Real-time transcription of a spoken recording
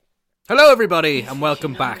Hello everybody and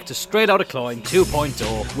welcome back to Straight Outta Cloyne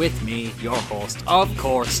 2.0 with me, your host, of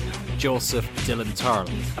course, Joseph Dylan Turl.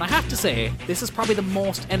 And I have to say, this is probably the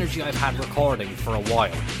most energy I've had recording for a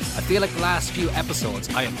while. I feel like the last few episodes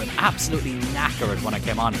I have been absolutely knackered when I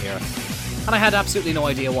came on here, and I had absolutely no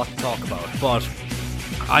idea what to talk about, but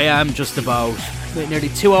I am just about nearly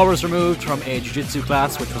 2 hours removed from a jiu-jitsu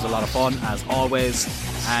class, which was a lot of fun, as always,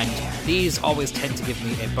 and these always tend to give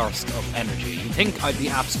me a burst of energy. You'd think I'd be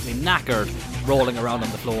absolutely knackered rolling around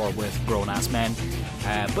on the floor with grown-ass men,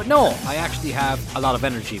 but no, I actually have a lot of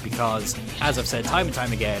energy because, as I've said time and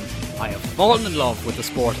time again, I have fallen in love with the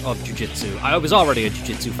sport of jiu-jitsu. I was already a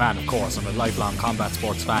jiu-jitsu fan, of course. I'm a lifelong combat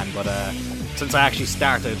sports fan, but since I actually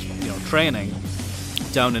started, training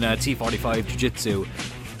down in a T45 jiu-jitsu,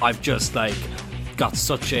 I've just got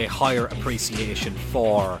such a higher appreciation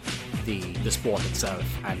for the sport itself,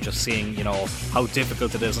 and just seeing how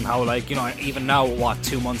difficult it is, and how even now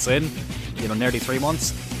 2 months in, nearly 3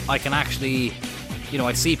 months, I can actually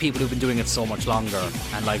I see people who've been doing it so much longer,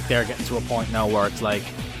 and they're getting to a point now where it's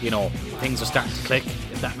things are starting to click,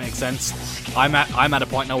 if that makes sense. I'm at a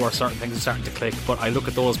point now where certain things are starting to click, but I look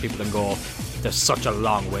at those people and go, there's such a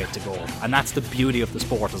long way to go. And that's the beauty of the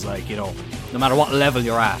sport, is no matter what level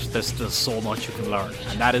you're at, there's so much you can learn.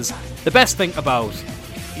 And that is the best thing about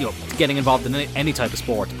getting involved in any type of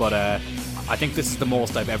sport. But I think this is the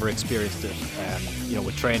most I've ever experienced it,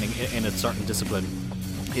 with training in a certain discipline,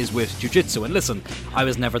 is with jiu-jitsu. And listen, I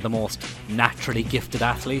was never the most naturally gifted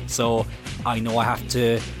athlete, so I know I have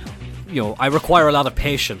to, I require a lot of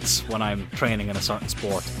patience when I'm training in a certain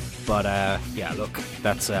sport. But look,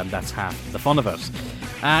 that's half the fun of it.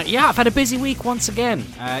 I've had a busy week once again.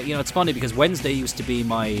 It's funny because Wednesday used to be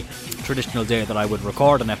my traditional day that I would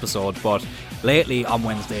record an episode, but lately on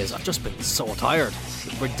Wednesdays I've just been so tired,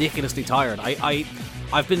 ridiculously tired.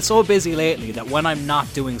 I've been so busy lately that when I'm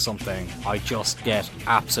not doing something, I just get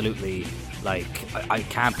absolutely, I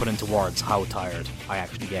can't put into words how tired I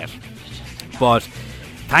actually get. But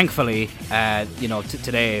thankfully,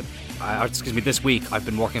 today, this week I've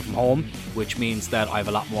been working from home, which means that I have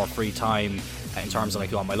a lot more free time in terms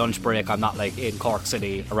of on my lunch break. I'm not in Cork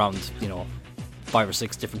City around 5 or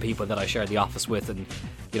 6 different people that I share the office with, and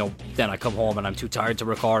then I come home and I'm too tired to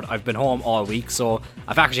record. I've been home all week, so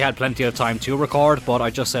I've actually had plenty of time to record, but I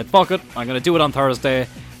just said fuck it, I'm going to do it on Thursday.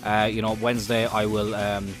 Wednesday I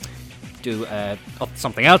will do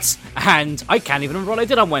something else, and I can't even remember what I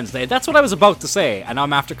did on Wednesday. That's what I was about to say, and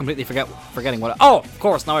I'm after completely forgetting what of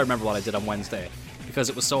course, now I remember what I did on Wednesday, because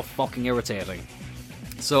it was so fucking irritating.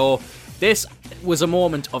 So this was a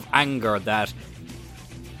moment of anger that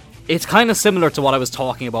it's kind of similar to what I was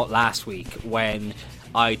talking about last week when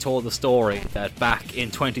I told the story that back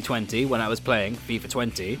in 2020 when I was playing FIFA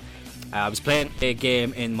 20, I was playing a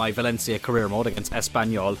game in my Valencia career mode against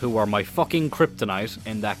Espanyol, who were my fucking kryptonite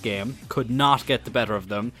in that game. Could not get the better of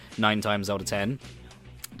them 9 times out of 10.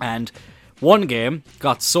 And one game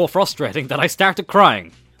got so frustrating that I started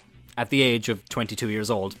crying at the age of 22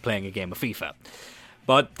 years old playing a game of FIFA.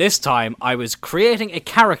 But this time I was creating a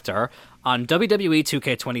character on WWE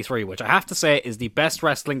 2K23, which I have to say is the best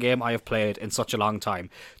wrestling game I have played in such a long time.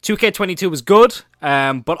 2K22 was good,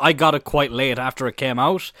 but I got it quite late after it came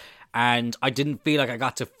out, and I didn't feel like I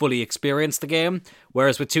got to fully experience the game,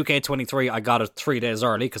 whereas with 2K23 I got it 3 days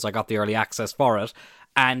early because I got the early access for it.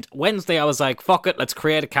 And Wednesday I was like, fuck it, let's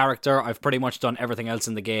create a character. I've pretty much done everything else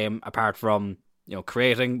in the game apart from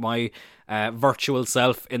creating my virtual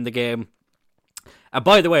self in the game. And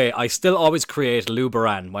by the way, I still always create Lou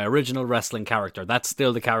Baran, my original wrestling character. That's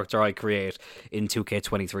still the character I create in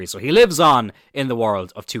 2K23. So he lives on in the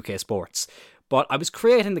world of 2K Sports. But I was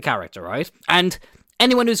creating the character, right? And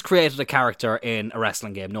anyone who's created a character in a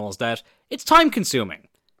wrestling game knows that it's time consuming.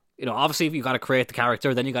 Obviously if you got to create the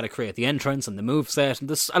character, then you got to create the entrance and the moveset,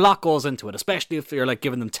 and a lot goes into it, especially if you're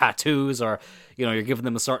giving them tattoos or, you're giving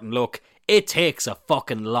them a certain look. It takes a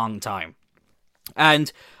fucking long time.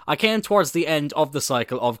 And I came towards the end of the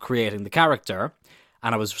cycle of creating the character,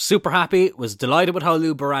 and I was super happy, was delighted with how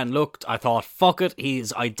Lou Baran looked. I thought, fuck it,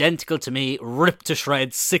 he's identical to me, ripped to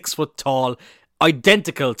shreds, 6 foot tall,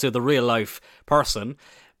 identical to the real life person.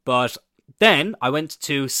 But then I went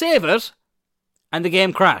to save it, and the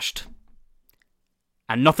game crashed.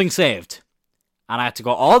 And nothing saved. And I had to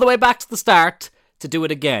go all the way back to the start to do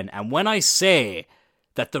it again. And when I say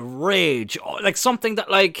that the rage, something that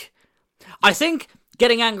I think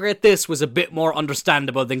getting angry at this was a bit more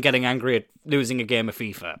understandable than getting angry at losing a game of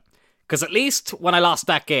FIFA. Because at least when I lost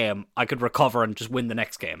that game, I could recover and just win the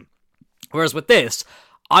next game. Whereas with this,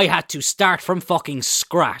 I had to start from fucking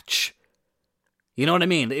scratch. You know what I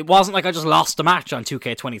mean? It wasn't like I just lost a match on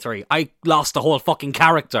 2K23. I lost the whole fucking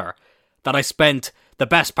character. that I spent the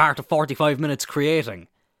best part of 45 minutes creating.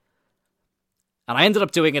 And I ended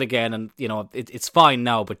up doing it again, and, you know, it's fine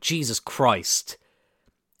now, but Jesus Christ.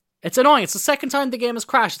 It's annoying. It's the second time the game has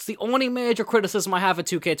crashed. It's the only major criticism I have of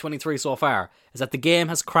 2K23 so far, is that the game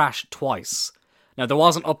has crashed twice. Now, there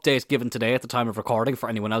was an update given today at the time of recording for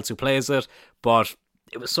anyone else who plays it, but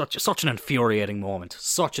it was such an infuriating moment.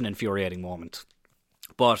 Such an infuriating moment.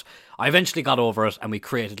 But I eventually got over it, and we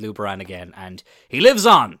created Luberan again, and he lives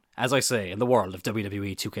on, as I say, in the world of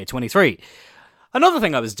WWE 2K23. Another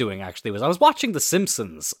thing I was doing, actually, was I was watching The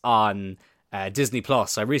Simpsons on Disney+.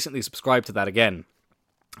 I recently subscribed to that again.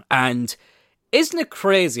 And isn't it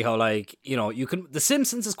crazy how, like, you know, The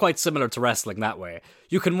Simpsons is quite similar to wrestling that way.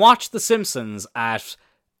 You can watch The Simpsons at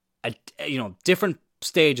you know, different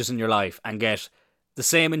stages in your life and get the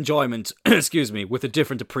same enjoyment, excuse me, with a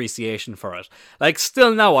different appreciation for it. Like,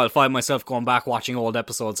 still now I'll find myself going back watching old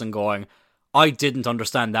episodes and going, I didn't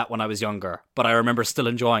understand that when I was younger, but I remember still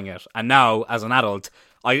enjoying it. And now, as an adult,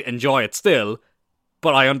 I enjoy it still,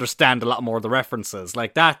 but I understand a lot more of the references.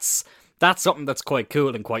 Like, that's something that's quite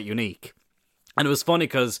cool and quite unique. And it was funny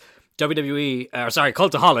because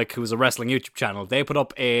Cultaholic, who's a wrestling YouTube channel, they put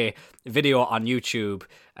up a video on YouTube,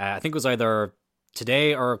 I think it was either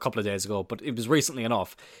today or a couple of days ago, but it was recently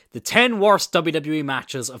enough. The 10 worst WWE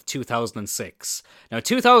matches of 2006. Now,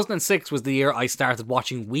 2006 was the year I started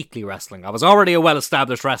watching weekly wrestling. I was already a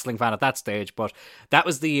well-established wrestling fan at that stage, but that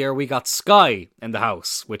was the year we got Sky in the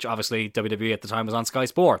house, which obviously WWE at the time was on Sky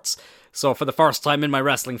Sports. So for the first time in my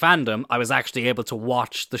wrestling fandom, I was actually able to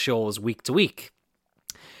watch the shows week to week.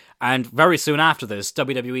 And very soon after this,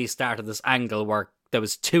 WWE started this angle where there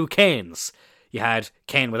was two Kanes. You had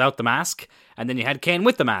Kane without the mask, and then you had Kane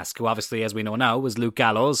with the mask, who obviously, as we know now, was Luke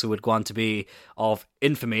Gallows, who would go on to be of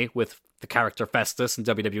infamy with the character Festus in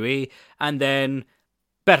WWE, and then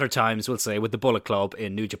better times, we'll say, with the Bullet Club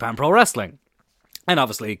in New Japan Pro Wrestling. And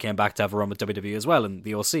obviously he came back to have a run with WWE as well in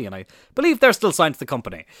the OC, and I believe they're still signed to the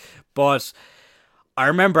company. But I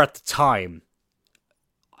remember at the time,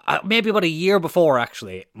 maybe about a year before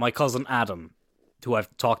actually, my cousin Adam, who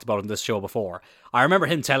I've talked about in this show before, I remember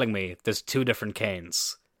him telling me there's two different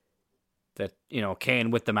Kanes. That, you know,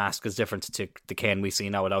 Kane with the mask is different to the Kane we see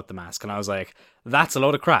now without the mask. And I was like, that's a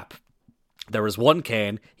load of crap. There was one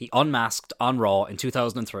Kane, he unmasked on Raw in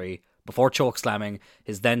 2003, before chokeslamming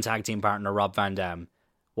his then tag team partner Rob Van Dam.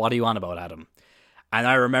 What are you on about, Adam? And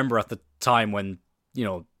I remember at the time when, you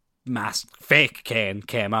know, masked fake Kane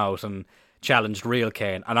came out and challenged real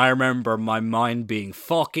Kane, and I remember my mind being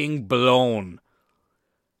fucking blown.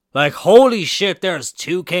 Like, holy shit, there's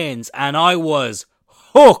two Kanes, and I was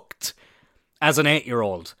hooked as an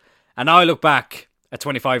 8-year-old. And now I look back at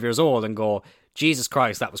 25 years old and go, Jesus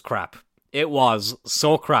Christ, that was crap. It was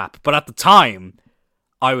so crap. But at the time,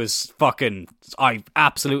 I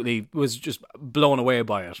absolutely was just blown away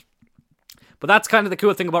by it. But that's kind of the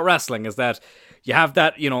cool thing about wrestling, is that you have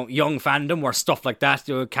that, you know, young fandom where stuff like that,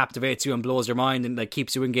 you know, captivates you and blows your mind and, like,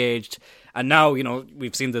 keeps you engaged. And now, you know,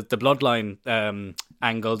 we've seen the Bloodline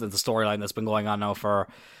angle, the storyline that's been going on now for,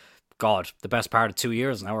 God, the best part of 2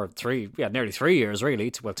 years now, or nearly 3 years,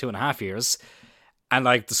 really. Well, 2.5 years. And,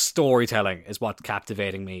 like, the storytelling is what's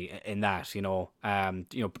captivating me in that, you know,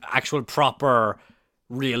 actual proper,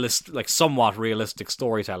 realistic, like, somewhat realistic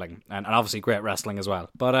storytelling, and obviously great wrestling as well.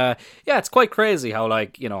 But, yeah, it's quite crazy how,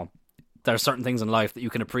 like, you know, there are certain things in life that you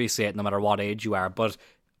can appreciate no matter what age you are, but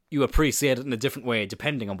you appreciate it in a different way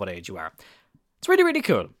depending on what age you are. It's really, really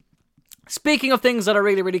cool. Speaking of things that are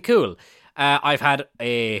really, really cool, I've had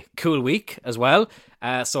a cool week as well.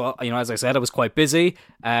 So, you know, as I said, I was quite busy.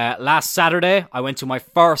 Last Saturday, I went to my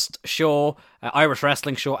first show, Irish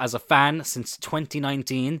wrestling show as a fan since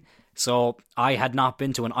 2019. So I had not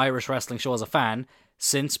been to an Irish wrestling show as a fan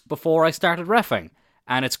since before I started reffing.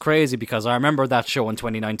 And it's crazy because I remember that show in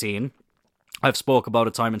 2019. I've spoke about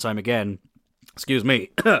it time and time again. Excuse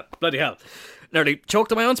me. Bloody hell. Nearly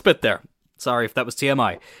choked on my own spit there. Sorry if that was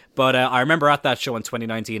TMI. But I remember at that show in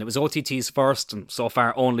 2019, it was OTT's first and so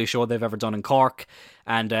far only show they've ever done in Cork.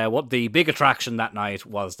 And what the big attraction that night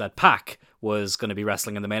was that Pac was going to be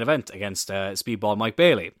wrestling in the main event against Speedball Mike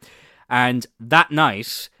Bailey. And that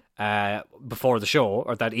night, before the show,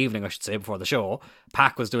 or that evening I should say, before the show,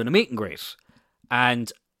 Pac was doing a meet and greet.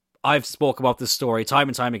 And I've spoke about this story time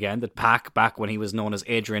and time again, that Pac, back when he was known as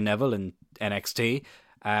Adrian Neville in NXT,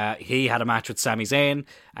 he had a match with Sami Zayn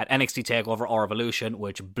at NXT TakeOver or Evolution,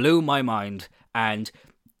 which blew my mind. And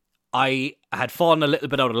I had fallen a little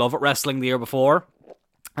bit out of love with wrestling the year before.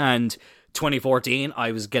 And 2014,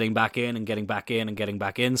 I was getting back in and getting back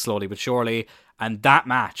in slowly but surely. And that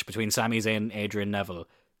match between Sami Zayn and Adrian Neville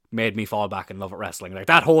made me fall back in love with wrestling. Like,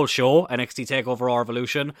 that whole show, NXT TakeOver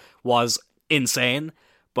Revolution, was insane,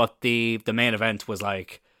 but the main event was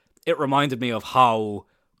like, it reminded me of how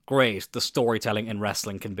great the storytelling in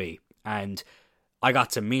wrestling can be. And I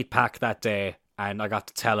got to meet Pac that day, and I got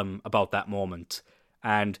to tell him about that moment.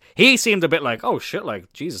 And he seemed a bit like, oh shit,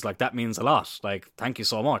 like, Jesus, like, that means a lot. Like, thank you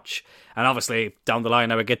so much. And obviously, down the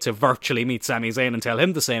line, I would get to virtually meet Sami Zayn and tell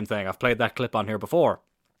him the same thing. I've played that clip on here before.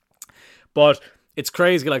 But it's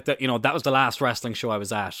crazy, like, that, you know, that was the last wrestling show I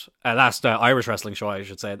was at. Last Irish wrestling show, I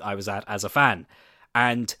should say, I was at as a fan.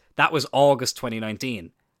 And that was August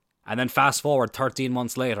 2019. And then fast forward 13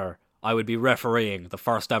 months later, I would be refereeing the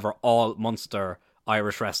first ever all-Munster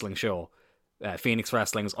Irish wrestling show. Phoenix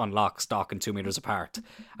Wrestling's on Lock, Stock, and 2 meters apart.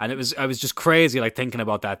 And I was just crazy, like, thinking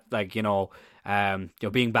about that, like,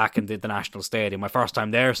 being back in the National Stadium, my first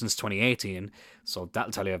time there since 2018. So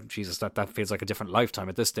that'll tell you, Jesus, that feels like a different lifetime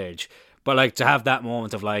at this stage. But, like, to have that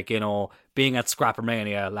moment of, like, being at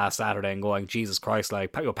Scrappermania last Saturday and going, Jesus Christ,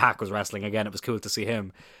 like, Pac was wrestling again. It was cool to see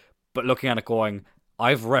him. But looking at it going,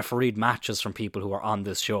 I've refereed matches from people who are on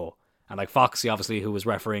this show. And, like, Foxy, obviously, who was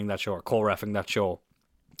refereeing that show or co-reffing that show,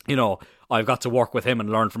 I've got to work with him and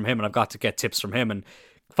learn from him, and I've got to get tips from him. And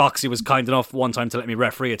Foxy was kind enough one time to let me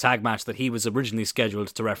referee a tag match that he was originally scheduled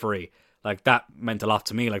to referee. Like, that meant a lot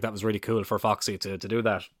to me. Like, that was really cool for Foxy to do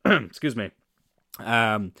that. Excuse me.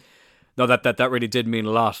 No, that really did mean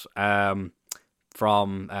a lot.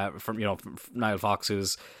 From Niall Fox,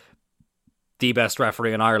 who's the best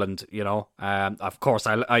referee in Ireland, Of course,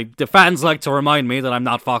 the fans like to remind me that I'm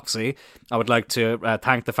not Foxy. I would like to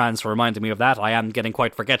thank the fans for reminding me of that. I am getting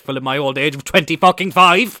quite forgetful in my old age of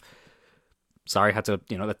 20-fucking-5. Sorry, I had to,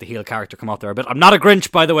 let the heel character come out there a bit. I'm not a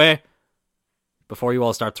Grinch, by the way, before you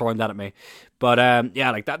all start throwing that at me. But,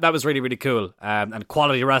 like, that was really, really cool. And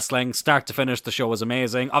quality wrestling, start to finish, the show was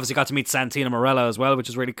amazing. Obviously got to meet Santina Marella as well, which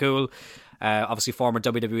is really cool. Obviously former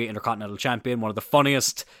WWE Intercontinental Champion, one of the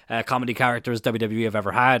funniest comedy characters WWE have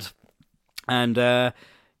ever had. And it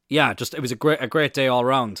was a great day all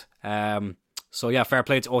around. Fair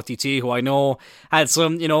play to OTT, who I know had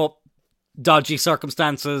some, dodgy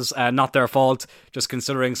circumstances, not their fault, just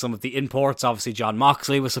considering some of the imports. Obviously John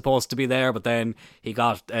Moxley was supposed to be there, but then he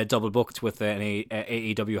got double booked with an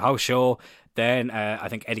AEW house show. Then I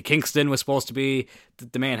think Eddie Kingston was supposed to be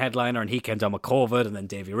the main headliner, and he came down with COVID. And then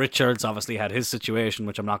Davey Richards obviously had his situation,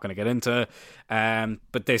 which I'm not going to get into.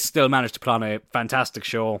 But they still managed to put on a fantastic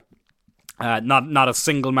show. Not a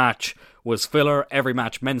single match was filler. Every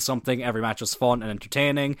match meant something. Every match was fun and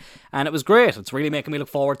entertaining, and it was great. It's really making me look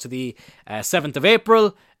forward to the 7th of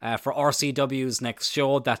April for RCW's next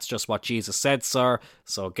show. That's Just What Jesus Said, Sir.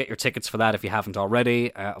 So get your tickets for that if you haven't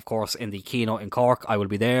already. Of course, in the keynote in Cork, I will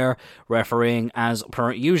be there refereeing as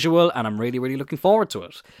per usual, and I'm really, really looking forward to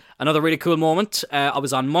it. Another really cool moment, I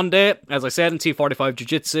was on Monday, as I said, in T45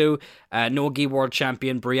 Jiu-Jitsu, no-gi world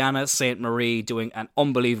champion Brianna St. Marie doing an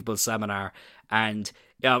unbelievable seminar, and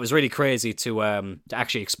yeah, it was really crazy to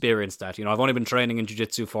actually experience that. I've only been training in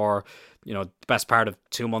jiu-jitsu for, the best part of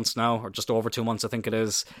 2 months now, or just over 2 months, I think it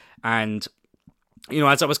is. And,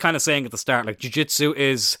 as I was kind of saying at the start, like, jiu-jitsu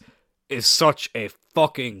is such a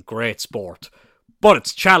fucking great sport, but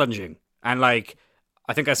it's challenging. And, like,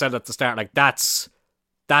 I think I said at the start, like, that's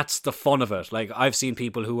the fun of it. Like, I've seen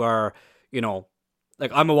people who are,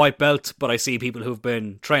 like, I'm a white belt, but I see people who've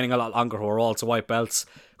been training a lot longer who are also white belts,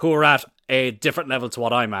 who are at a different level to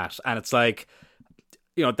what I'm at. And it's like,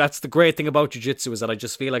 that's the great thing about jiu-jitsu, is that I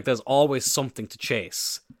just feel like there's always something to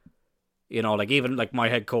chase. Like, even like my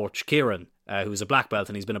head coach, Kieran, who's a black belt,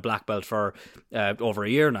 and he's been a black belt for over a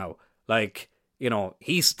year now. Like,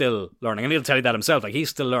 he's still learning, and he'll tell you that himself. Like, he's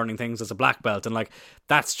still learning things as a black belt, and like,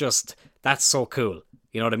 that's so cool.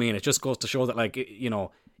 You know what I mean? It just goes to show that, like,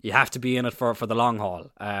 you have to be in it for the long haul.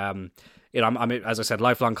 I'm as I said,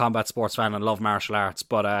 lifelong combat sports fan and love martial arts.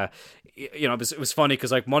 But it was funny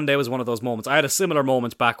because, like, Monday was one of those moments. I had a similar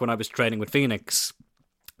moment back when I was training with Phoenix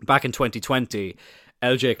back in 2020.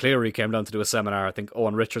 LJ Cleary came down to do a seminar. I think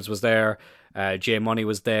Owen Richards was there. Jay Money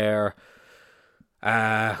was there.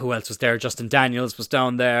 Who else was there? Justin Daniels was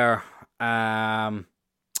down there.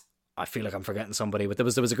 I feel like I'm forgetting somebody, but there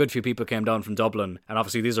was a good few people came down from Dublin, and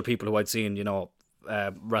obviously these are people who I'd seen,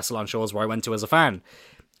 wrestle on shows where I went to as a fan,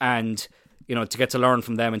 and to get to learn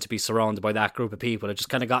from them and to be surrounded by that group of people, it just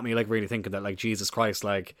kind of got me, like, really thinking that, like, Jesus Christ,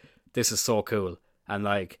 like, this is so cool. And,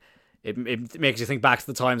 like, it makes you think back to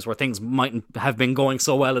the times where things mightn't have been going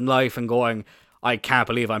so well in life, and going, I can't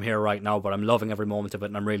believe I'm here right now, but I'm loving every moment of it,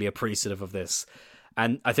 and I'm really appreciative of this.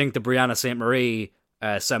 And I think the Brianna St. Marie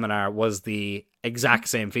seminar was the exact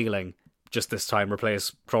same feeling, just this time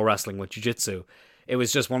replace pro wrestling with jiu-jitsu. it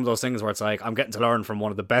was just one of those things where it's like, I'm getting to learn from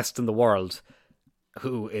one of the best in the world,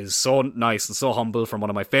 who is so nice and so humble, from one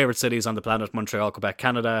of my favourite cities on the planet, Montreal, Quebec,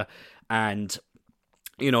 Canada. And,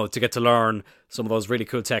 you know, to get to learn some of those really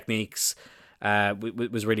cool techniques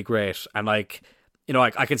was really great. And like, you know,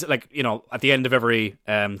 I can, like, you know, at the end of every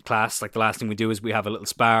class, like the last thing we do is we have a little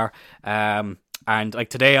spar. And like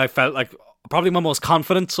today I felt like probably my most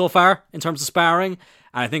confident so far in terms of sparring.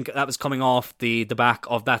 And I think that was coming off the back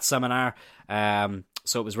of that seminar.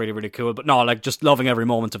 So it was really, really cool. But no, like, just loving every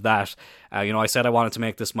moment of that. You know, I said I wanted to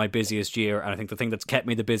make this my busiest year, and I think the thing that's kept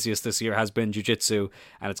me the busiest this year has been jiu-jitsu,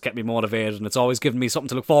 and it's kept me motivated, and it's always given me something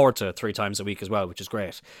to look forward to 3 times a week as well, which is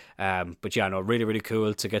great. But yeah, no, really, really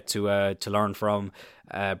cool to get to learn from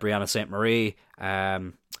Brianna St. Marie.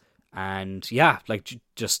 And yeah, like,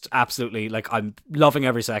 just absolutely, like, I'm loving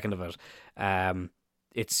every second of it.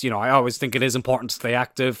 It's, you know, I always think it is important to stay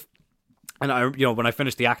active. And I, you know, when I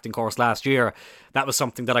finished the acting course last year, that was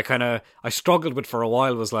something that I struggled with for a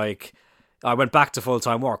while. Was like, I went back to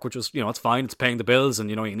full-time work, which was, you know, it's fine, it's paying the bills, and,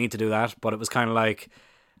 you know, you need to do that. But it was kind of like,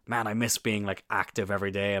 man, I miss being like active every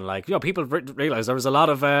day. And like, you know, people realize there was a lot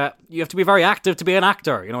of, you have to be very active to be an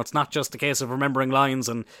actor. You know, it's not just a case of remembering lines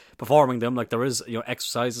and performing them. Like, there is, you know,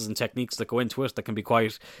 exercises and techniques that go into it that can be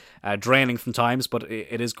quite draining from times, but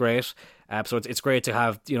it is great. So it's great to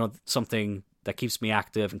have, you know, something that keeps me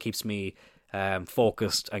active and keeps me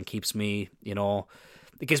focused and keeps me, you know,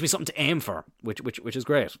 it gives me something to aim for, which is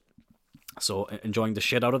great. So enjoying the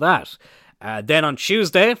shit out of that. Then on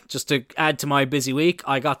Tuesday, just to add to my busy week,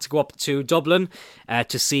 I got to go up to Dublin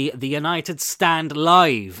to see the United Stand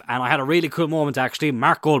live, and I had a really cool moment actually.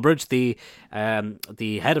 Mark Goldbridge,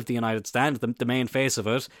 the head of the United Stand, the main face of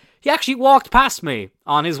it, he actually walked past me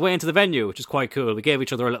on his way into the venue, which is quite cool. We gave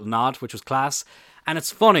each other a little nod, which was class. And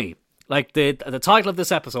it's funny, like, the title of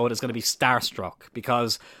this episode is going to be Starstruck,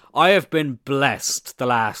 because I have been blessed the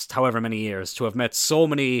last however many years to have met so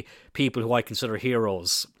many people who I consider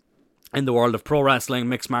heroes in the world of pro wrestling,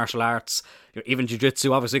 mixed martial arts, you know, even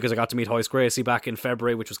jiu-jitsu, obviously, because I got to meet Hoist Gracie back in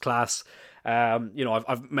February, which was class. You know,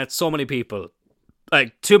 I've met so many people,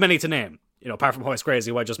 like, too many to name, you know, apart from Hoist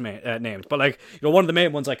Gracie, who I just named. But, like, you know, one of the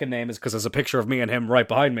main ones I can name is, because there's a picture of me and him right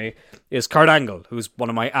behind me, is Kurt Angle, who's one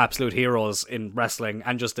of my absolute heroes in wrestling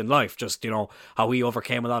and just in life. Just, you know, how he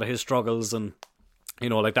overcame a lot of his struggles, and, you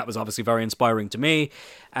know, like, that was obviously very inspiring to me.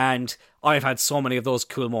 And I've had so many of those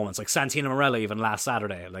cool moments, like Santino Marella even last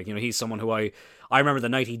Saturday. Like, you know, he's someone who I remember the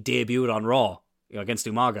night he debuted on Raw, you know, against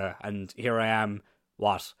Umaga, and here I am,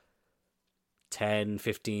 10,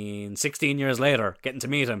 15, 16 years later, getting to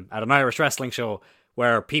meet him at an Irish wrestling show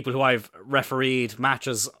where people who I've refereed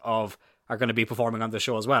matches of are going to be performing on the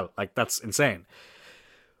show as well. Like, that's insane.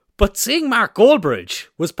 But seeing Mark Goldbridge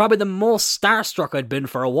was probably the most starstruck I'd been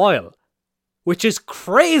for a while, which is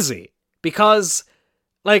crazy, because,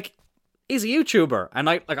 like, he's a YouTuber, and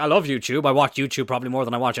I love YouTube. I watch YouTube probably more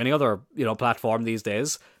than I watch any other, you know, platform these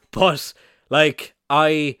days. But, like,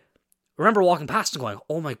 I remember walking past and going,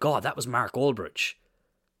 oh my god, that was Mark Goldbridge.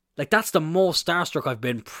 Like, that's the most starstruck I've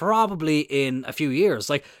been probably in a few years.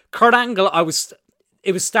 Like, Kurt Angle, it was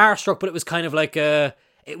starstruck, but it was kind of like it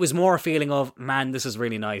was more a feeling of, man, this is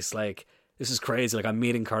really nice. Like, this is crazy. Like, I'm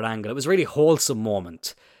meeting Kurt Angle. It was a really wholesome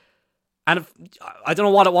moment. And I don't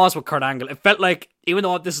know what it was with Kurt Angle. It felt like, even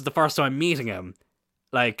though this is the first time I'm meeting him,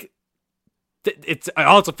 like, I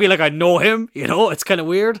also feel like I know him, you know? It's kind of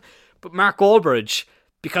weird. But Mark Goldbridge,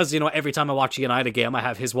 because, you know, every time I watch a United game, I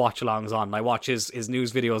have his watch-alongs on. I watch his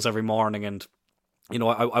news videos every morning, and, you know,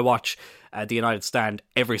 I watch the United Stand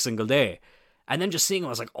every single day. And then just seeing him, I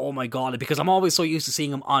was like, oh my god, because I'm always so used to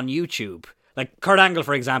seeing him on YouTube. Like, Kurt Angle,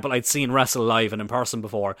 for example, I'd seen wrestle live and in person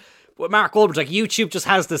before. But Mark Goldbridge, like, YouTube just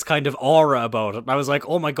has this kind of aura about it. And I was like,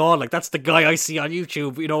 oh my god, like, that's the guy I see on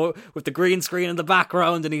YouTube, you know, with the green screen in the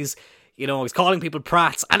background, and he's, you know, he's calling people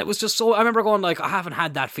prats. And it was just so, I remember going, like, I haven't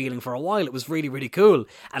had that feeling for a while. It was really, really cool.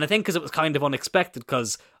 And I think because it was kind of unexpected,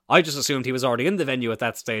 because I just assumed he was already in the venue at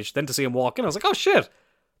that stage. Then to see him walk in, I was like, oh shit,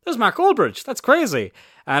 there's Mark Goldbridge. That's crazy.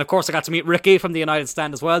 And of course, I got to meet Ricky from the United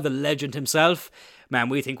Stand as well, the legend himself. Man,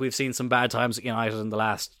 we think we've seen some bad times at United in the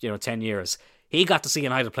last, 10 years. He got to see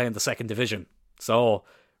United play in the second division. So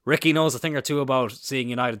Ricky knows a thing or two about seeing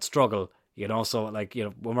United struggle, so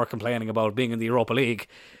when we're complaining about being in the Europa League,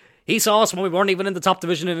 he saw us when we weren't even in the top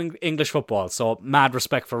division in English football. So mad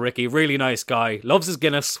respect for Ricky. Really nice guy. Loves his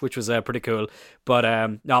Guinness, which was pretty cool. But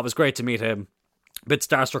it was great to meet him. A bit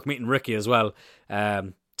starstruck meeting Ricky as well,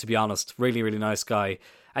 to be honest. Really, really nice guy.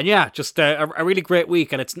 And yeah, just a really great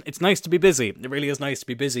week, and it's nice to be busy. It really is nice to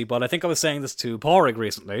be busy. But I think I was saying this to Porrig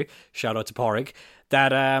recently, shout out to Porrig,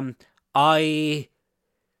 that I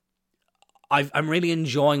I'm really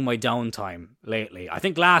enjoying my downtime lately. I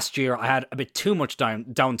think last year I had a bit too much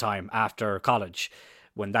downtime after college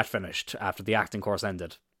when that finished, after the acting course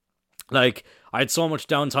ended. Like, I had so much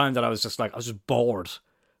downtime that I was just bored.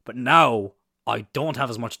 But now, I don't have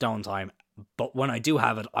as much downtime. But when I do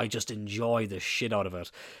have it, I just enjoy the shit out of it.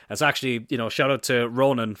 It's actually, shout out to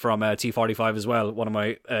Ronan from T45 as well, one of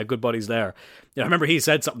my good buddies there. I remember he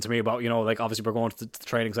said something to me about, like, obviously we're going to the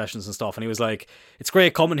training sessions and stuff, and he was like, it's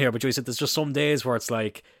great coming here, but he said there's just some days where it's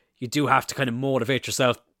like, you do have to kind of motivate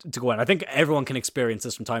yourself to go in. I think everyone can experience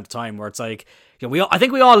this from time to time, where it's like, I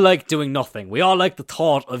think we all like doing nothing. We all like the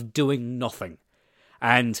thought of doing nothing.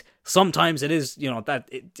 And sometimes it is, that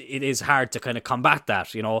it is hard to kind of combat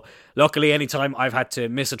that, Luckily, anytime I've had to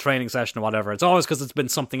miss a training session or whatever, it's always because it's been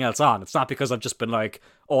something else on. It's not because I've just been like,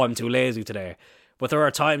 oh, I'm too lazy today. But there are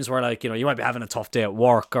times where, like, you might be having a tough day at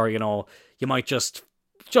work, or, you might just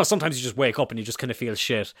sometimes you just wake up and you just kind of feel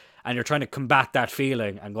shit, and you're trying to combat that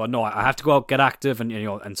feeling and go, no, I have to go out, get active, and,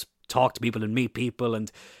 and talk to people and meet people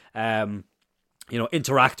and,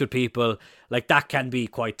 interact with people. Like, that can be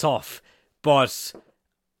quite tough. But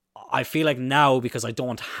I feel like now, because I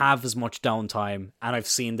don't have as much downtime, and I've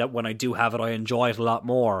seen that when I do have it, I enjoy it a lot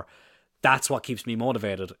more. That's what keeps me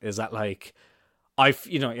motivated, is that, like, I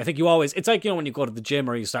think you always, it's like, when you go to the gym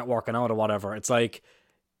or you start working out or whatever, it's like,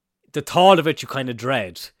 the thought of it you kind of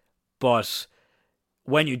dread, but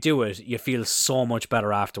when you do it, you feel so much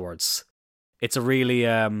better afterwards. It's a really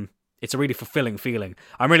fulfilling feeling.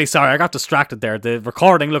 I'm really sorry, I got distracted there. The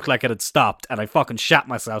recording looked like it had stopped, and I fucking shat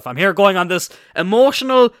myself. I'm here going on this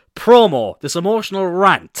emotional promo, this emotional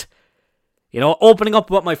rant, opening up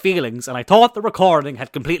about my feelings, and I thought the recording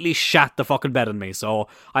had completely shat the fucking bed on me, so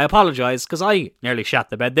I apologise, because I nearly shat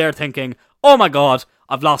the bed there thinking, oh my god,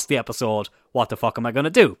 I've lost the episode, what the fuck am I going to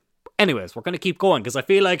do? Anyways, we're going to keep going, because I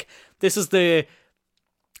feel like this is the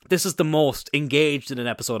most engaged in an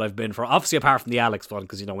episode I've been for, obviously apart from the Alex one,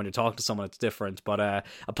 because, when you're talking to someone it's different, but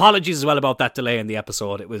apologies as well about that delay in the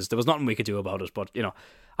episode. There was nothing we could do about it, but,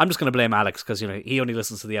 I'm just going to blame Alex, because, he only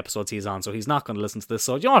listens to the episodes he's on, so he's not going to listen to this,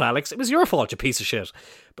 so, you know what, Alex, it was your fault, you piece of shit.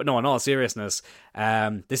 But no, in all seriousness,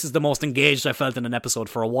 this is the most engaged I felt in an episode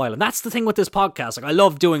for a while, and that's the thing with this podcast. Like, I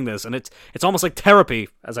love doing this, and it's almost like therapy,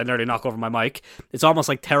 as I nearly knock over my mic. It's almost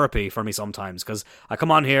like therapy for me sometimes, because I come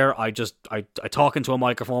on here, I talk into a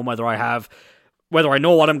microphone, whether I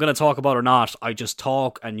know what I'm going to talk about or not, I just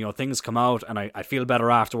talk, and, things come out, and I feel better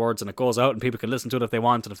afterwards, and it goes out, and people can listen to it if they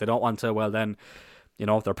want, and if they don't want to, well then,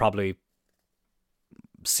 they're probably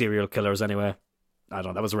serial killers anyway. I don't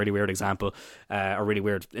know, that was a really weird example, a really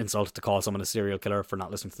weird insult to call someone a serial killer for not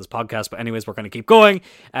listening to this podcast, but anyways, we're going to keep going.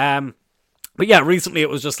 But yeah, recently it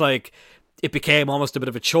was just like, it became almost a bit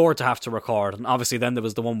of a chore to have to record, and obviously then there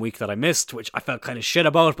was the one week that I missed, which I felt kind of shit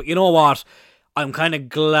about, but you know what? I'm kind of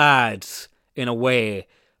glad, in a way,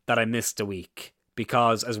 that I missed a week,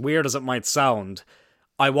 because as weird as it might sound,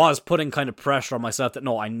 I was putting kind of pressure on myself that,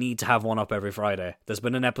 no, I need to have one up every Friday. There's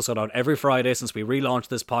been an episode out every Friday since we relaunched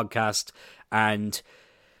this podcast, and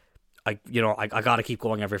I gotta keep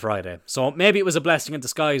going every Friday. So maybe it was a blessing in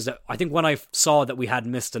disguise that I think when I saw that we had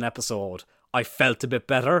missed an episode, I felt a bit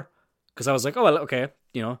better, because I was like, oh, well, okay,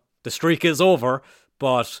 the streak is over,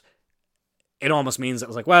 but it almost means that I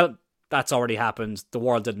was like, well, that's already happened, the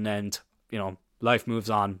world didn't end, life moves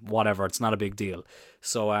on, whatever, it's not a big deal.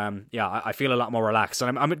 So, yeah, I feel a lot more relaxed.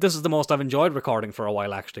 And this is the most I've enjoyed recording for a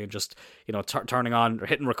while, actually. Just, turning on,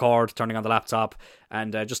 hitting record, turning on the laptop,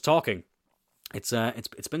 and just talking. It's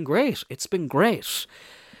been great. It's been great.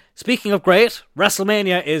 Speaking of great,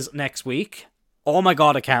 WrestleMania is next week. Oh my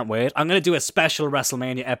god, I can't wait. I'm going to do a special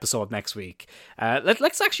WrestleMania episode next week.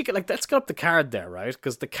 Let's get up the card there, right?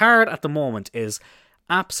 Because the card at the moment is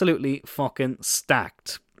absolutely fucking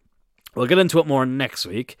stacked. We'll get into it more next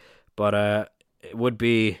week, but it would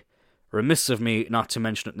be remiss of me not to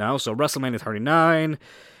mention it now. So WrestleMania 39,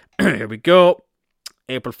 here we go.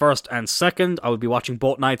 April 1st and 2nd, I will be watching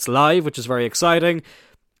both nights live, which is very exciting.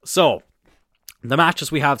 So, the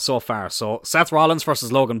matches we have so far. So, Seth Rollins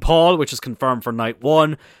versus Logan Paul, which is confirmed for night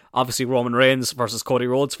 1. Obviously, Roman Reigns versus Cody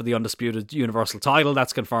Rhodes for the undisputed Universal title.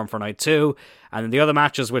 That's confirmed for night 2. And then the other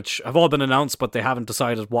matches, which have all been announced, but they haven't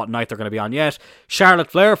decided what night they're going to be on yet.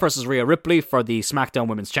 Charlotte Flair versus Rhea Ripley for the SmackDown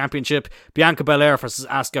Women's Championship. Bianca Belair versus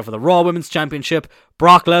Asuka for the Raw Women's Championship.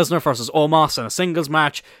 Brock Lesnar versus Omos in a singles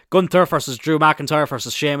match. Gunther versus Drew McIntyre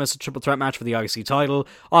versus Sheamus, a triple threat match for the IC title.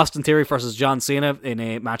 Austin Theory versus John Cena in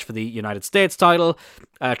a match for the United States title.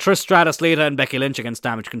 Trish Stratus, Lita, and Becky Lynch against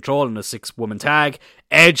Damage Control in a 6-woman tag.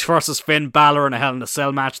 Edge versus Finn Balor in a Hell in a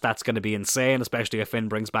Cell match. That's going to be insane, especially if Finn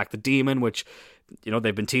brings back the Demon, which,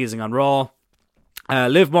 they've been teasing on Raw.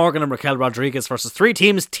 Liv Morgan and Raquel Rodriguez versus 3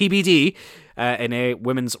 teams TBD in a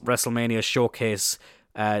women's WrestleMania Showcase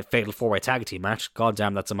Fatal 4-Way Tag Team match. God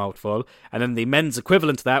damn, that's a mouthful. And then the men's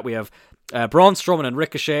equivalent to that, we have Braun Strowman and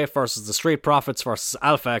Ricochet versus the Street Profits versus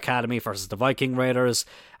Alpha Academy versus the Viking Raiders.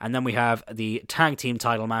 And then we have the tag team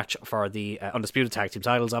title match for the undisputed tag team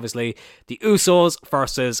titles, obviously. The Usos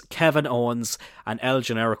versus Kevin Owens and El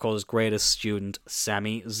Generico's greatest student,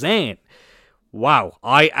 Sami Zayn. Wow,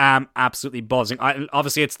 I am absolutely buzzing.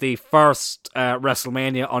 Obviously, it's the first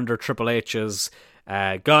WrestleMania under Triple H's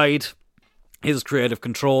guide, his creative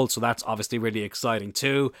control, so that's obviously really exciting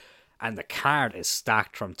too. And the card is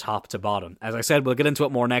stacked from top to bottom. As I said, we'll get into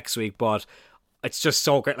it more next week, but it's just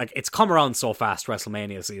so great. Like, it's come around so fast,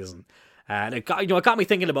 WrestleMania season. And it got me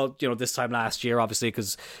thinking about, this time last year, obviously,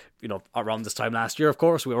 because, around this time last year, of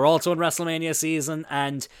course, we were also in WrestleMania season.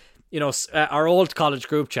 And, our old college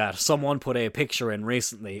group chat, someone put a picture in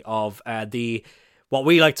recently of what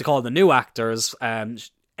we like to call the new actors,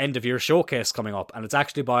 end of year showcase coming up, and it's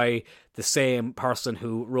actually by the same person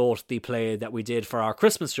who wrote the play that we did for our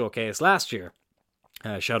Christmas showcase last year.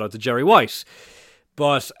 Shout out to Jerry White.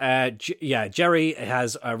 But Jerry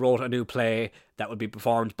has wrote a new play that would be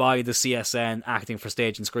performed by the CSN Acting for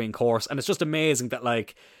Stage and Screen course, and it's just amazing that, I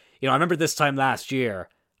remember this time last year,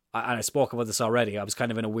 and I spoke about this already, I was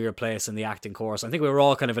kind of in a weird place in the acting course. I think we were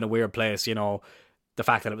all kind of in a weird place, the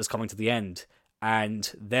fact that it was coming to the end,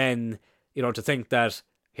 and then, to think that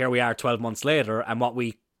here we are 12 months later, and what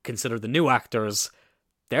we consider the new actors,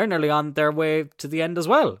 they're nearly on their way to the end as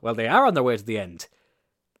well. Well, they are on their way to the end.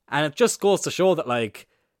 And it just goes to show that,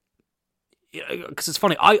 because it's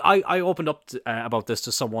funny, I opened up about this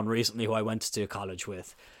to someone recently who I went to college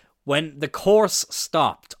with. When the course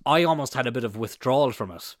stopped, I almost had a bit of withdrawal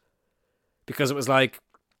from it. Because it was like,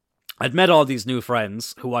 I'd met all these new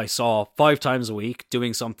friends who I saw 5 times a week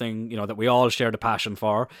doing something, that we all shared a passion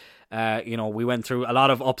for. We went through a lot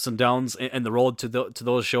of ups and downs in the road to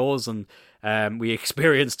those shows, and we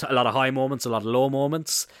experienced a lot of high moments, a lot of low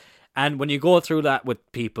moments. And when you go through that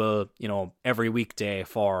with people, every weekday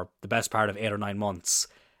for the best part of 8 or 9 months,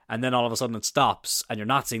 and then all of a sudden it stops, and you're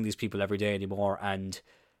not seeing these people every day anymore, and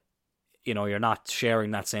you're not sharing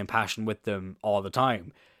that same passion with them all the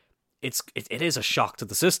time. It is a shock to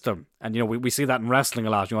the system. And, we see that in wrestling a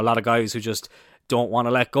lot. A lot of guys who just don't want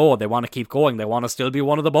to let go. They want to keep going. They want to still be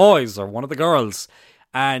one of the boys or one of the girls.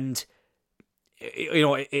 And,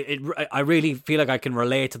 I really feel like I can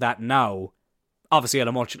relate to that now. Obviously at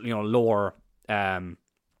a much, lower kind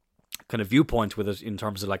of viewpoint with it, in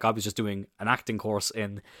terms of, I was just doing an acting course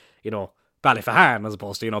in, Ballyfahan, as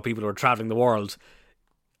opposed to, people who are travelling the world,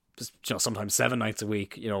 just, sometimes 7 nights a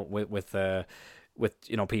week, with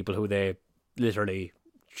people who they literally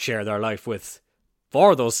share their life with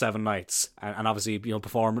for those 7 nights, and obviously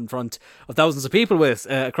perform in front of thousands of people with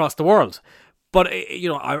across the world. But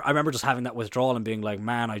I remember just having that withdrawal and being like,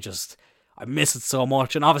 man, I miss it so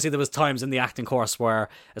much. And obviously there was times in the acting course where,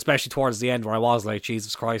 especially towards the end, where I was like,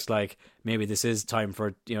 Jesus Christ, maybe this is time for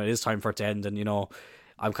it is time for it to end, and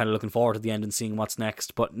I'm kind of looking forward to the end and seeing what's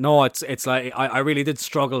next. But no, it's like I really did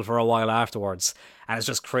struggle for a while afterwards, and it's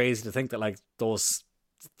just crazy to think that those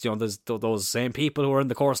those same people who are in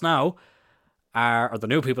the course now or the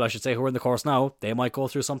new people I should say who are in the course now, they might go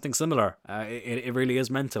through something similar. It really is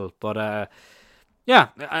mental. But I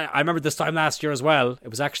remember this time last year as well. It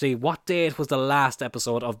was actually, what date was the last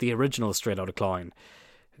episode of the original Straight Outta Klein?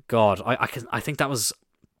 God, I think that was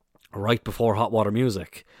right before Hot Water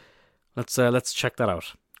Music. Let's check that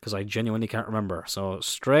out, because I genuinely can't remember. So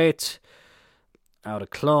Straight Outta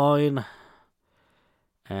Klein,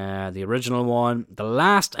 the original one. The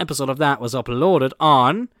last episode of that was uploaded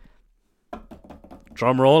on,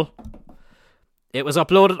 drum roll, it was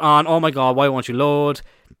uploaded on, oh my god, why won't you load,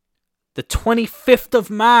 the 25th of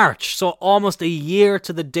March. So almost a year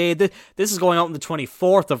to the day. This is going out on the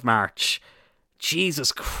 24th of March.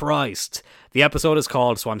 Jesus Christ. The episode is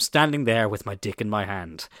called So I'm Standing There With My Dick in My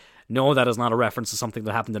Hand. No, that is not a reference to something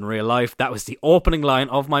that happened in real life. That was the opening line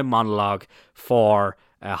of my monologue for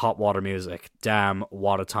Hot Water Music. Damn,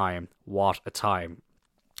 what a time. What a time.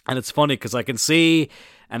 And it's funny because I can see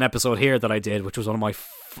an episode here that I did, which was one of my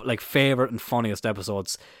favourite and funniest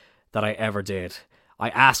episodes that I ever did. I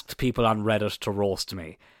asked people on Reddit to roast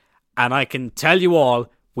me. And I can tell you all,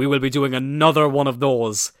 we will be doing another one of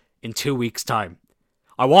those in 2 weeks' time.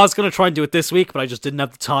 I was going to try and do it this week, but I just didn't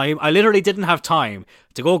have the time. I literally didn't have time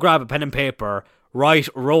to go grab a pen and paper, write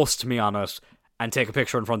roast me on it, and take a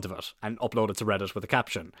picture in front of it, and upload it to Reddit with a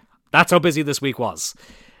caption. That's how busy this week was.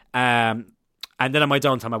 And then in my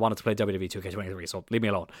downtime, I wanted to play WWE 2K23, so leave me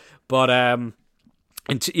alone. But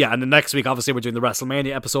And the next week, obviously, we're doing the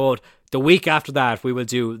WrestleMania episode. The week after that, we will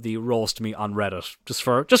do the roast me on Reddit, just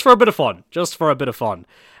for a bit of fun.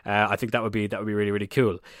 I think that would be really, really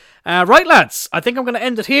cool. Right, lads, I think I'm going to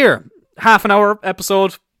end it here. Half an hour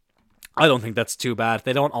episode. I don't think that's too bad.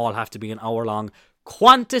 They don't all have to be an hour long.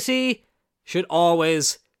 Quality should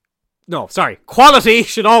always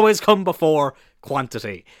come before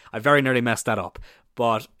quantity. I very nearly messed that up.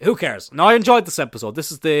 But who cares? Now, I enjoyed this episode.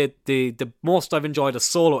 This is the most I've enjoyed a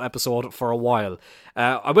solo episode for a while.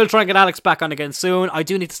 I will try and get Alex back on again soon. I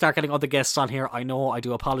do need to start getting other guests on here. I know, I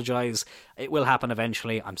do apologise. It will happen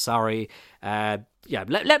eventually. I'm sorry. Let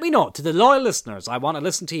me know. To the loyal listeners, I want to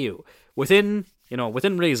listen to you. Within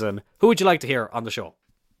reason, who would you like to hear on the show?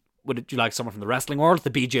 Would you like someone from the wrestling world, the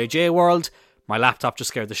BJJ world? My laptop just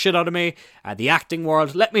scared the shit out of me. The acting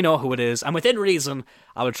world, let me know who it is. And within reason,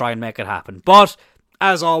 I will try and make it happen. But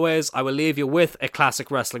as always, I will leave you with a classic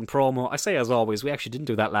wrestling promo. I say as always, we actually didn't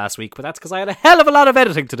do that last week, but that's because I had a hell of a lot of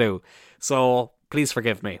editing to do. So please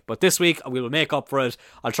forgive me. But this week, we will make up for it.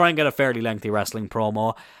 I'll try and get a fairly lengthy wrestling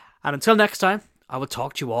promo. And until next time, I will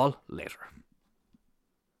talk to you all later.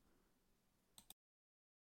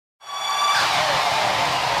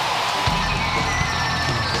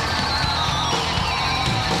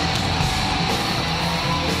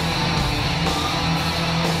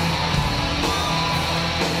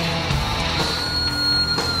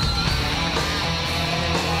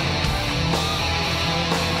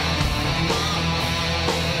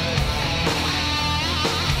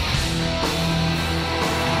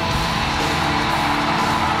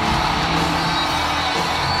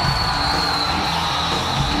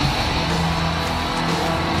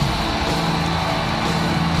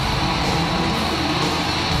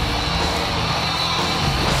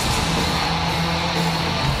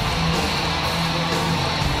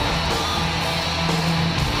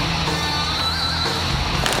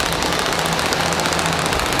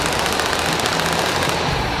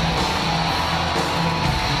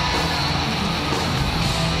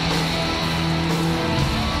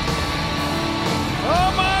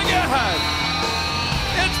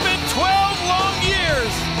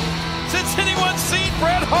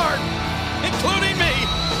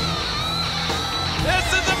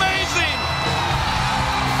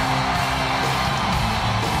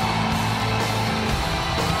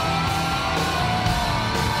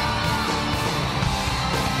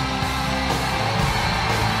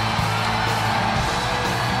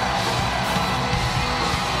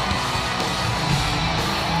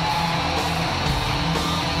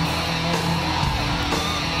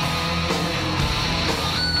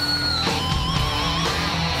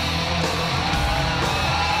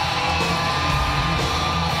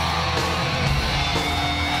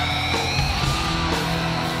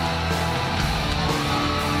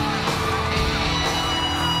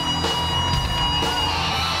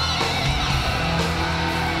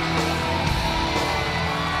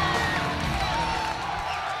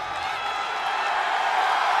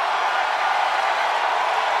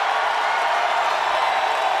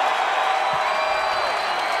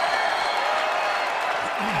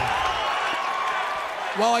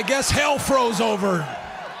 Well, I guess hell froze over.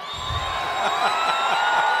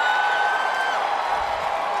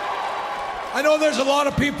 I know there's a lot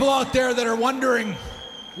of people out there that are wondering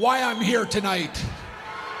why I'm here tonight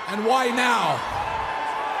and why now.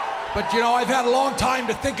 But, I've had a long time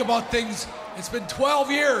to think about things. It's been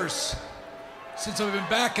 12 years since I've been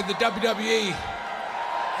back in the WWE,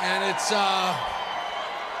 and it's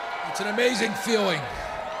an amazing feeling.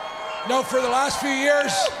 For the last few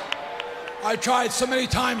years, I tried so many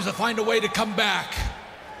times to find a way to come back.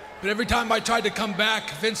 But every time I tried to come back,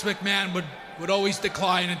 Vince McMahon would always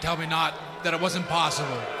decline and tell me that it wasn't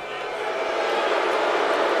possible.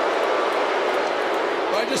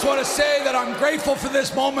 But I just want to say that I'm grateful for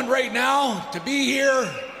this moment right now, to be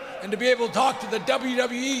here and to be able to talk to the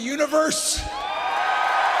WWE Universe.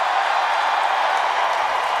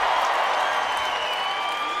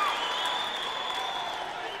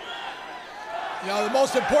 The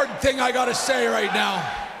most important thing I got to say right now.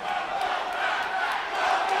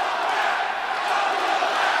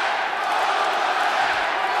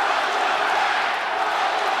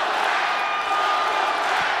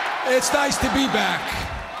 It's nice to be back.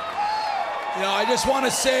 I just want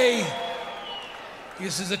to say,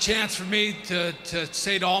 this is a chance for me to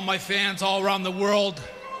say to all my fans all around the world,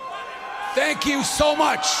 thank you so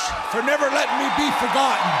much for never letting me be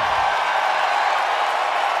forgotten.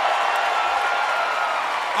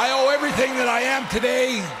 I owe everything that I am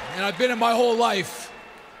today, and I've been in my whole life,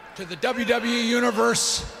 to the WWE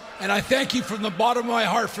Universe, and I thank you from the bottom of my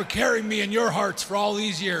heart for carrying me in your hearts for all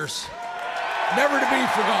these years. never to be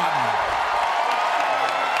forgotten.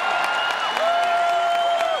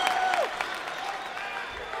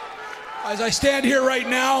 As I stand here right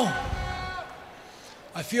now,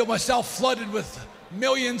 I feel myself flooded with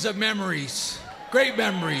millions of memories, great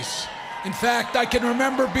memories. In fact, I can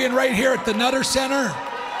remember being right here at the Nutter Center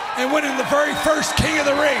and winning the very first King of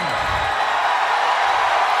the Ring.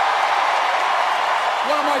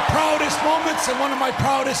 One of my proudest moments and one of my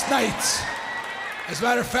proudest nights. As a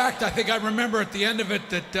matter of fact, I think I remember at the end of it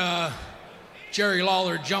that Jerry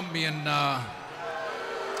Lawler jumped me and,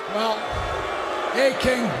 well, hey,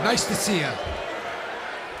 King, nice to see you.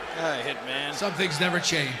 Hi, Hitman. Some things never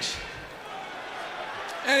change.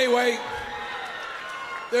 Anyway,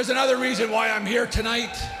 there's another reason why I'm here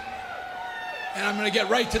tonight, and I'm going to get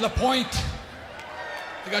right to the point.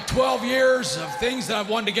 I got 12 years of things that I've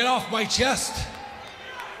wanted to get off my chest,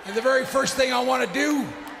 and the very first thing I want to do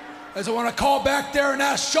is I want to call back there and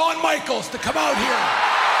ask Shawn Michaels to come out here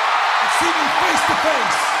and see me face to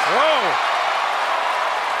face. Whoa!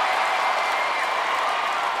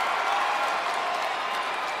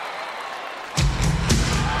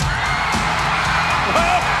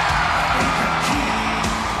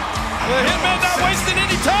 The Hitman not wasting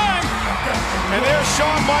any time. And there's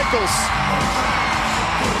Shawn Michaels,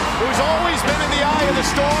 who's always been in the eye of the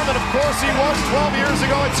storm, and of course he was 12 years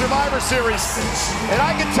ago at Survivor Series. And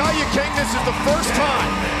I can tell you, King, this is the first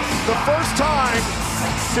time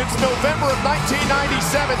since November of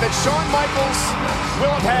 1997 that Shawn Michaels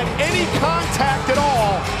will have had any contact at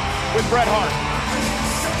all with Bret Hart.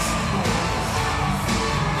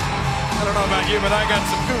 I don't know about you, but I got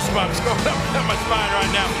some goosebumps going up down my spine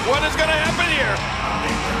right now. What is going to happen here?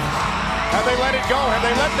 Have they let it go? Have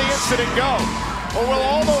they let the incident go? Or will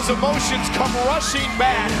all those emotions come rushing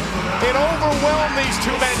back and overwhelm these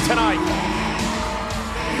two men tonight?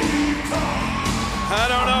 I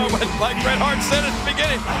don't know, but like Bret Hart said at the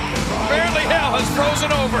beginning, apparently hell has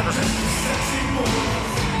frozen over.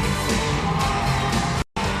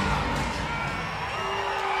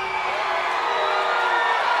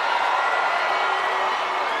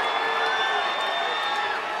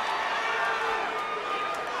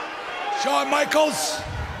 Shawn Michaels,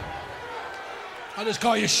 I'll just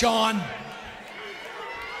call you Shawn.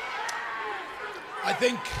 I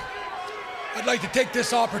think I'd like to take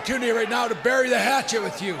this opportunity right now to bury the hatchet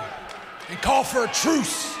with you and call for a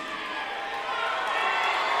truce.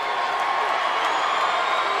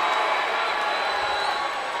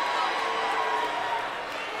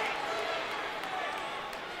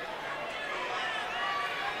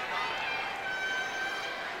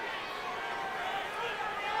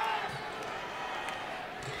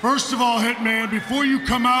 First of all, Hitman, before you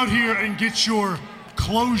come out here and get your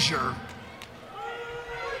closure,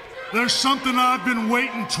 there's something I've been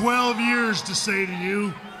waiting 12 years to say to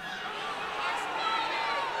you.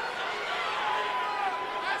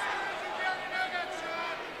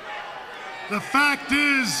 The fact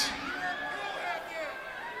is,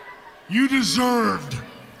 you deserved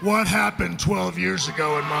what happened 12 years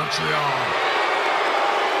ago in Montreal.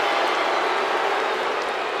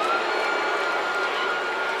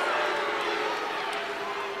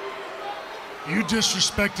 You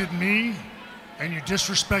disrespected me, and you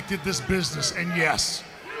disrespected this business, and yes,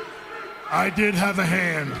 I did have a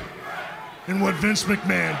hand in what Vince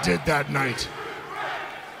McMahon did that night.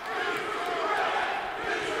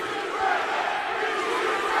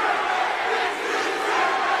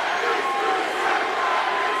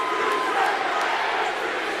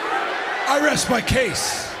 I rest my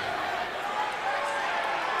case.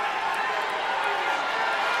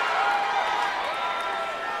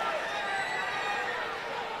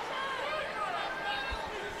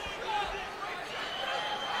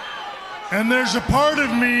 And there's a part of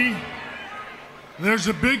me, there's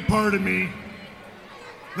a big part of me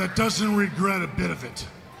that doesn't regret a bit of it.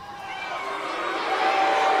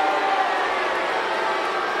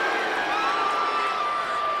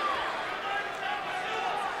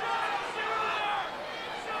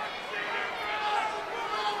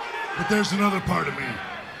 But there's another part of me.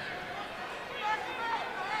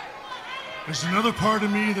 There's another part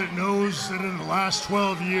of me that knows that in the last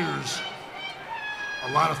 12 years,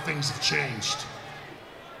 a lot of things have changed.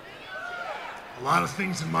 A lot of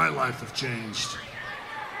things in my life have changed.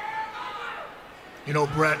 You know,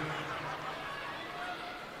 Bret,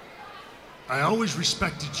 I always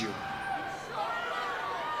respected you.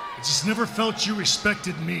 I just never felt you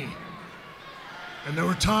respected me. And there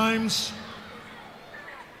were times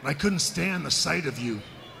I couldn't stand the sight of you.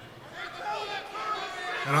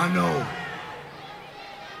 And I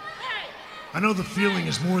know the feeling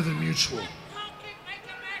is more than mutual.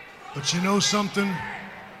 But you know something?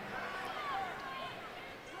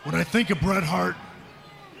 When I think of Bret Hart,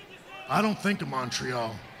 I don't think of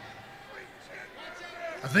Montreal.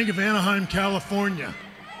 I think of Anaheim, California.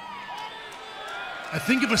 I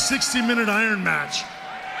think of a 60-minute iron match.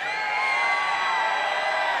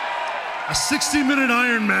 A 60-minute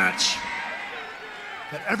iron match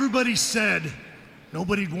that everybody said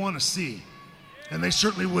nobody'd want to see. And they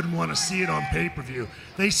certainly wouldn't want to see it on pay-per-view.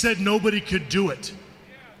 They said nobody could do it.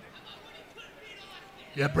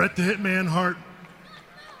 Yet Bret the Hitman Hart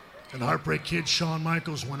and Heartbreak Kid Shawn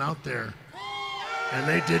Michaels went out there, and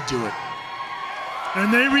they did do it.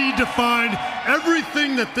 And they redefined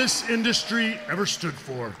everything that this industry ever stood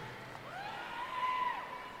for.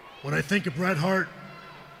 When I think of Bret Hart,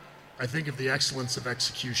 I think of the excellence of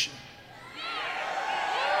execution.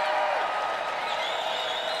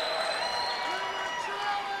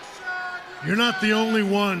 You're not the only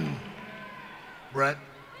one, Bret,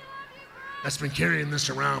 that's been carrying this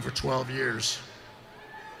around for 12 years.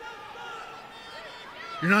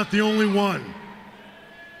 You're not the only one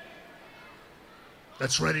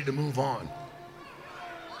that's ready to move on.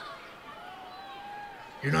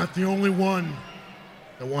 You're not the only one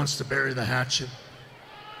that wants to bury the hatchet.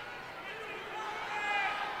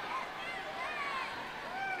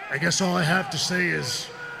 I guess all I have to say is,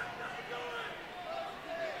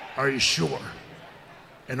 are you sure?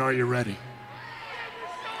 And are you ready?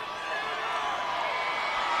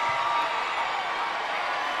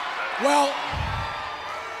 Well,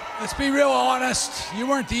 let's be real honest. You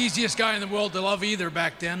weren't the easiest guy in the world to love either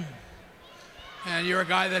back then. And you're a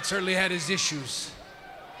guy that certainly had his issues.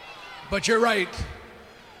 But you're right.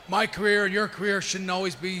 My career and your career shouldn't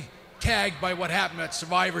always be tagged by what happened at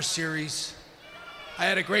Survivor Series. I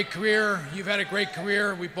had a great career. You've had a great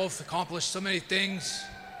career. We both accomplished so many things.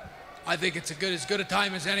 I think it's as good a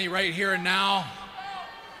time as any right here and now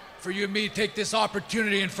for you and me to take this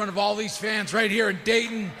opportunity in front of all these fans right here in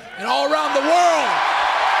Dayton and all around the world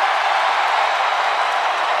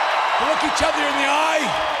to look each other in the eye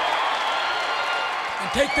and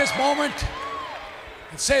take this moment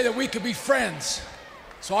and say that we could be friends.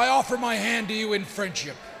 So I offer my hand to you in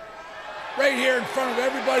friendship. Right here in front of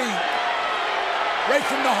everybody, right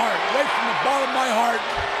from the heart, right from the bottom of my heart,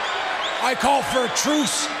 I call for a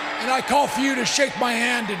truce. And I call for you to shake my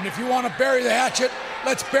hand, and if you want to bury the hatchet,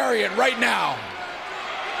 let's bury it right now.